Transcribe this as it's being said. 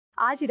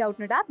आज ही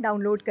Doubtnut app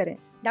download करें।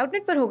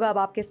 Doubtnut पर होगा अब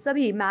आपके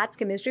सभी मैथ्स,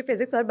 केमिस्ट्री,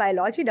 फिजिक्स और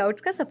बायोलॉजी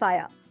डाउट्स का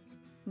सफाया।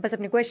 बस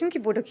अपने क्वेश्चन की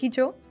फोटो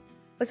खींचो,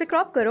 उसे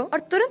क्रॉप करो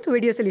और तुरंत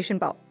वीडियो सोल्यूशन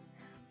पाओ।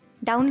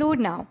 Download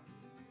now.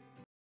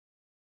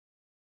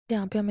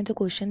 यहाँ पे हमें जो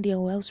क्वेश्चन दिया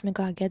हुआ है उसमें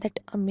कहा गया दैट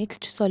अ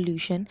मिक्स्ड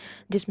सॉल्यूशन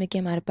जिसमें कि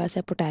हमारे पास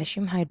है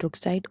पोटेशियम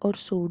हाइड्रोक्साइड और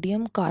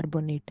सोडियम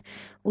कार्बोनेट,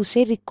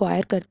 उसे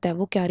रिक्वायर करता है,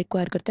 वो क्या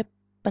रिक्वायर करता है,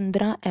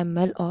 15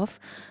 ml of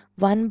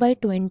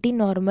 1/20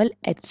 normal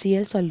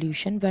HCl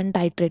solution when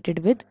titrated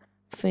with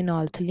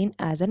phenolphthalein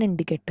as an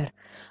indicator,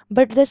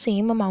 but the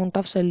same amount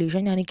of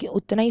solution, यानी कि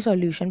उतना ही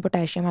सॉल्यूशन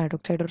पोटेशियम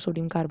हाइड्रोक्साइड और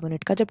सोडियम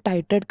कार्बोनेट का जब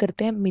टाइट्रेट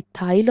करते हैं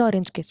मिथाइल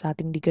ऑरेंज के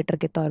साथ इंडिकेटर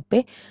के तौर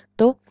पे,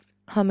 तो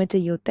हमें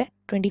चाहिए होता है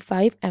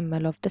 25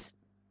 ml of the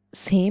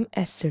same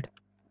acid.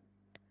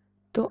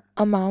 तो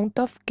amount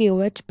of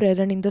KOH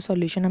present in the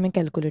solution हमें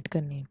कैलकुलेट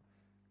करनी है।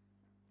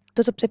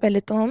 तो सबसे पहले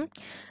तो हम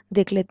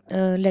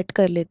लेट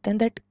कर लेते हैं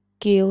दैट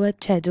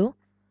KOH है जो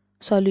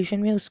सॉल्यूशन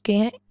में, उसके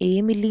हैं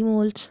A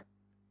मिलीमोल्स,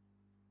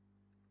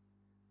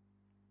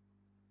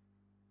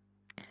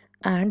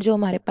 एंड जो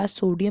हमारे पास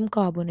सोडियम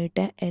कार्बोनेट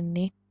है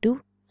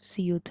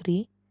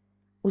Na2CO3,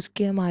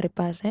 उसके हमारे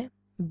पास है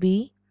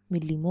B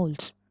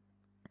मिलीमोल्स।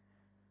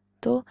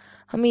 तो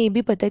हमें ये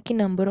भी पता है कि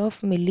number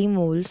of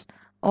millimoles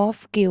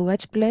of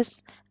KOH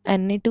plus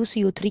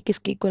Na2CO3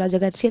 किसके इक्वल आ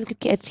जाएगा, HCl,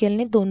 क्योंकि HCl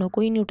ने दोनों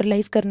को ही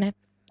न्यूट्रलाइज करना है,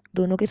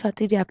 दोनों के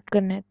साथ ही रिएक्ट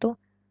करना है। तो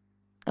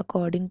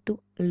according to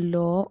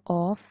law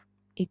of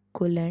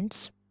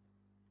equivalents,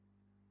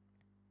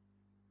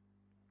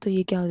 तो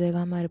ये क्या हो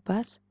जाएगा हमारे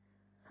पास,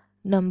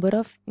 number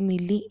of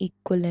milli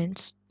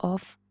equivalents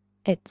of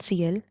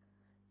HCl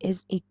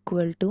is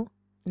equal to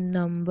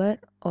number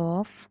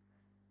of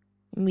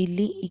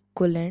milli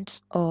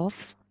equivalents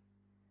of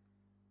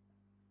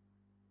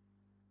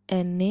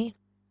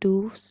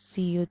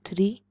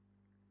Na2CO3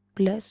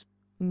 plus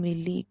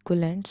milli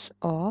equivalents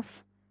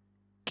of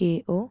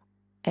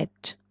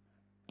KOH।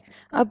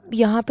 अब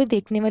यहाँ पे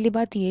देखने वाली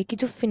बात ये है कि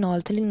जो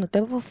फिनॉल्फ्थलीन होता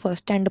है वो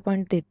फर्स्ट एंड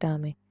पॉइंट देता है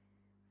हमें,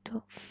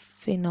 तो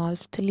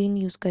फिनॉल्फ्थलीन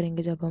यूज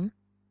करेंगे जब हम,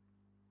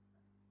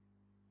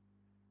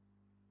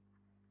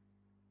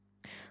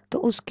 तो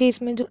उस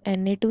केस में जो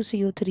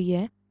Na2CO3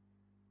 है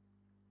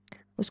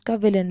उसका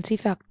वैलेंसी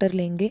फैक्टर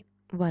लेंगे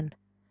 1,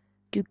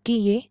 क्योंकि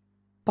ये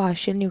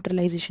पार्शियल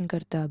न्यूट्रलाइजेशन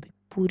करता है, अभी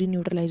पूरी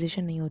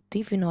न्यूट्रलाइजेशन नहीं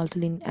होती,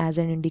 फिनॉल्फ्थलीन एज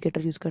एन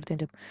इंडिकेटर यूज करते हैं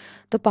जब,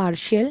 तो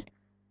पार्शियल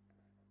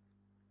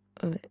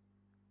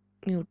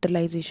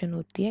न्यूट्रलाइजेशन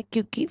होती है,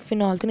 क्योंकि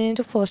फिनॉल्फ्थलीन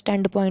जो first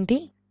and point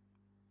he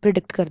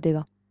predict कर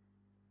देगा,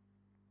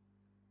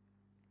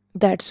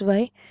 दैट्स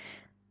वाई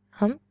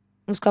हम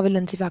उसका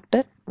वैलेंसी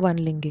फैक्टर 1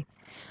 लेंगे।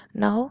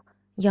 नाउ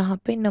यहाँ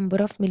पे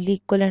number of milli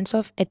equivalents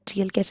of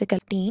HCl कैसे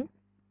 15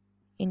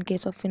 इन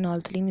केस ऑफ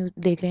फिनॉल्फ्थलीन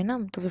देख रहे हैं ना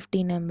हम, तो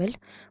 15 ml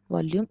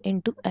volume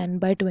into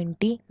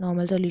n/20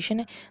 normal solution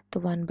है, तो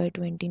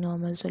 1/20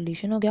 नॉर्मल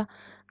सॉल्यूशन हो गया,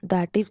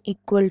 दैट इज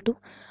इक्वल टू,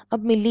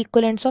 अब मिली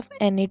इक्वलेंट्स ऑफ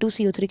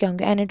Na2CO3 क्या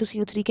होंगे,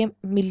 Na2CO3 के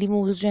मिली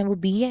मोल्स जो है वो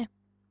B है,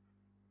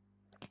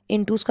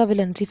 इंटू उसका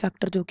वैलेंसी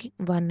फैक्टर जो कि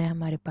 1 है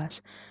हमारे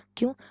पास।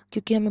 क्यों,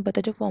 क्योंकि हमें पता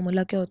है जो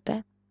फॉर्मूला क्या होता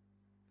है,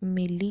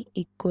 मिली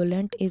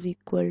equivalent is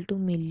equal to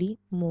milli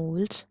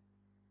moles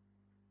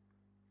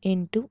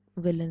into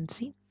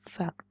valency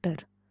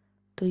factor,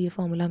 तो ये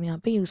फॉर्मूला हम यहाँ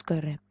पे यूज कर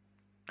रहे हैं,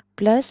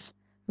 plus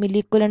milli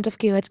equivalent of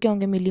KOH क्या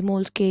होंगे, मिली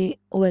मोल्स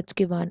KOH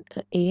के 1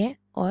 A है,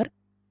 और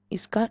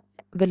इसका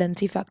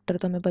वैलेंसी फैक्टर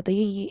तो हमें पता ही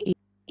है, ये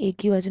एक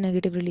ही वजह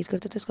नेगेटिव रिलीज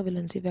करते हैं, तो इसका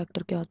वैलेंसी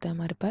फैक्टर क्या होता है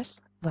हमारे पास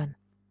 1।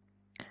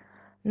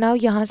 नाउ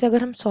यहाँ से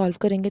अगर हम सॉल्व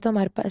करेंगे तो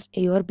हमारे पास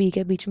A और B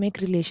के बीच में एक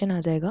रिलेशन आ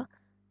जाएगा,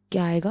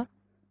 क्या आएगा,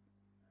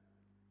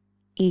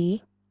 A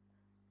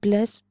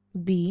plus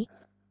B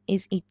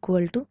is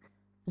equal to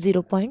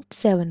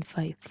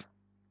 0.75,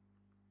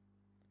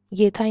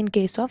 ये था इन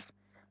केस ऑफ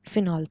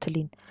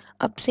फिनॉल्फ्थलीन।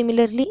 अब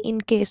similarly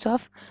in case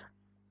of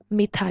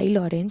methyl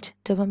orange,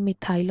 जब हम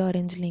मिथाइल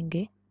ऑरेंज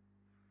लेंगे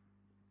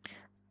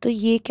तो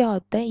ये क्या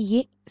होता है,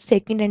 ये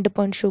सेकंड एंड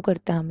पॉइंट शो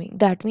करता है हमें,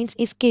 दैट मीन्स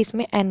इस केस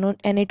में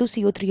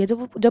Na2CO3 है जो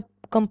वो जब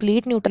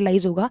कंप्लीट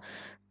न्यूट्रलाइज होगा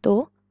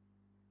तो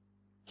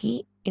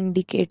ही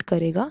इंडिकेट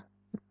करेगा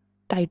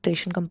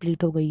टाइट्रेशन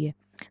कंप्लीट हो गई है।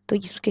 तो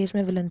इस केस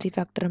में वैलेंसी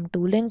फैक्टर हम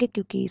 2 लेंगे,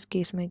 क्योंकि इस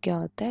केस में क्या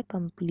होता है,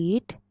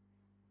 कंप्लीट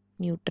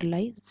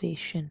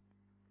न्यूट्रलाइजेशन,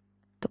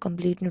 तो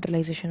कंप्लीट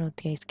न्यूट्रलाइजेशन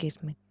होती है इस केस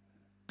में।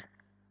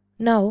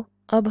 नाउ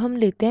अब हम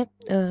लेते हैं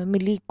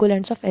मिली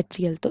इक्वलेंट्स ऑफ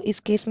HCl, तो इस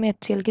केस में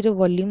HCl की जो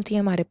वॉल्यूम थी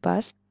हमारे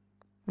पास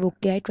वो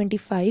क्या है,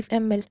 25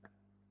 ml,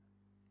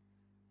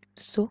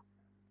 सो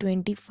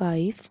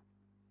 25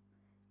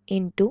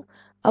 इंटू,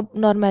 अब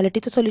नॉर्मेलिटी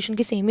तो सॉल्यूशन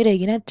की सेम ही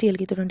रहेगी ना HCl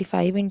की, तो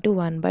 25 इंटू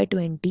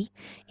 1/20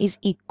 इज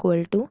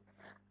इक्वल टू,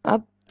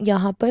 अब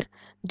यहाँ पर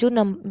जो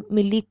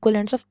मिली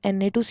इक्वलेंट्स ऑफ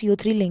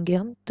Na2CO3 लेंगे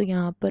हम, तो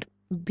यहाँ पर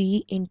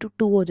B इंटू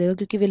 2 हो जाएगा,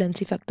 क्योंकि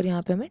वैलेंसी फैक्टर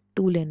यहाँ पे हमें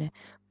 2 लेना है,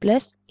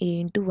 प्लस A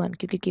इंटू 1,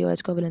 क्योंकि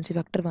KOH का वैलेंसी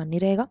फैक्टर 1 ही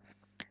रहेगा।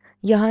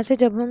 यहाँ से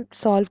जब हम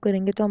सॉल्व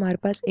करेंगे तो हमारे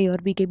पास A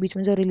और B के बीच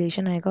में जो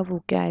रिलेशन आएगा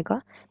वो क्या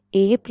आएगा,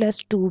 A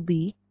plus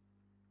 2B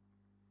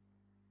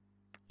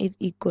is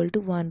equal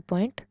to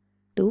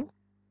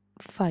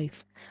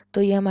 1.25,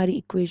 तो ये हमारी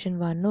इक्वेशन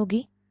 1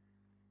 होगी।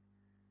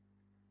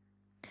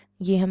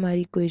 ये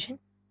हमारी इक्वेशन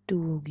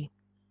 2 होगी।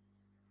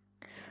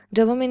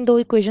 जब हम इन दो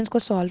इक्वेशंस को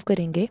सॉल्व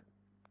करेंगे,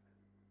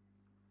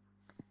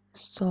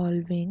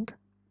 सॉल्विंग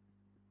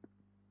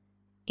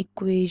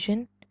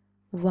इक्वेशन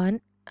 1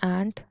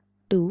 एंड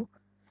 2,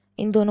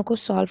 इन दोनों को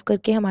सॉल्व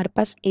करके हमारे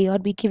पास ए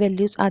और बी की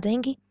वैल्यूज आ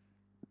जाएंगी।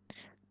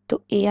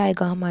 तो ए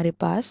आएगा हमारे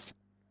पास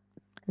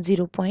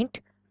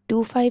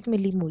 0.25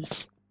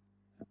 मिलीमोल्स।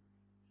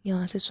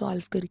 यहाँ से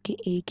सॉल्व करके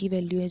ए की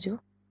वैल्यू है जो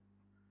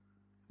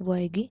वो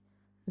आएगी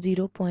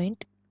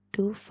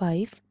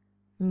 0.25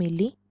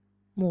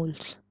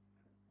 मिलीमोल्स।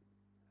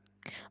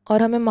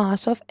 और हमें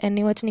मास ऑफ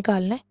NaOH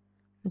निकालना है,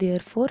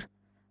 देयरफॉर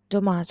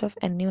जो मास ऑफ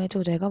NaOH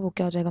हो जाएगा वो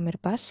क्या हो जाएगा मेरे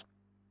पास,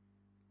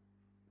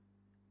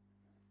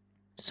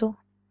 सो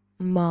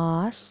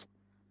mass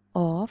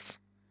of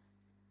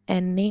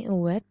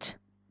NaOH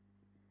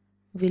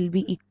will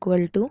be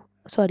equal to,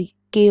 sorry,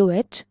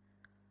 KOH,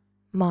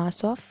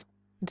 mass of,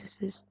 this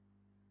is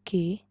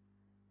K,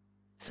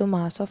 so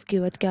mass of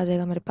KOH क्या आ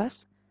जाएगा मेरे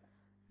पास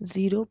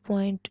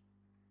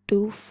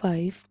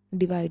 0.25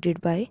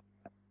 divided by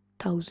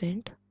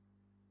 1000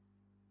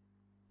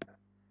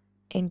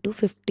 into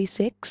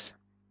 56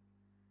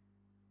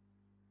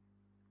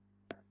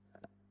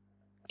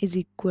 is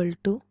equal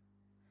to,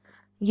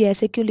 ये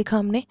ऐसे क्यों लिखा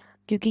हमने,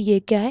 क्योंकि ये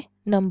क्या है,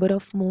 number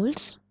of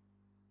moles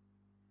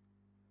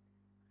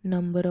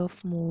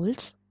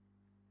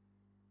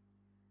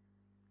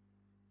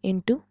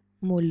into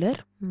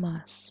molar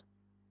mass.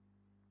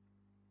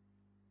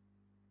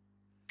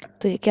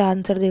 तो ये क्या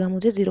आंसर देगा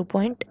मुझे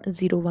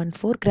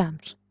 0.014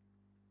 ग्राम्स।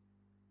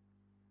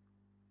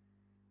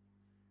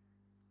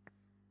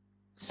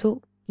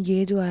 सो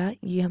ये जो आया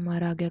ये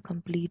हमारा आ गया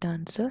complete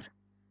answer.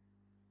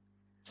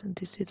 So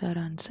this is our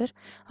answer.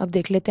 अब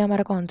देख लेते हैं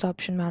हमारा कौन सा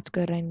ऑप्शन मैच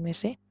कर रहा है इनमें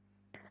से।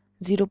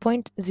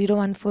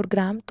 0.014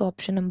 ग्राम, तो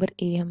ऑप्शन नंबर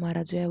ए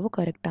हमारा जो है वो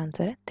करेक्ट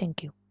आंसर है।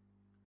 Thank you.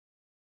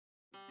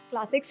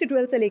 क्लास 6 से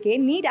 12 से लेके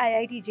नीट,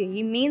 IIT,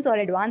 JEE मेंस और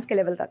एडवांस के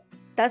लेवल तक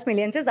 10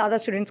 मिलियन से ज़्यादा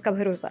स्टूडेंट्स का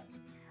भरोसा।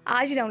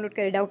 आज ही डाउनलोड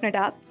करें डाउटनेट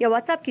ऐप या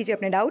व्हाट्सएप कीजिए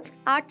अपने डाउट्स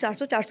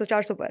 8400 400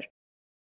 400 पर।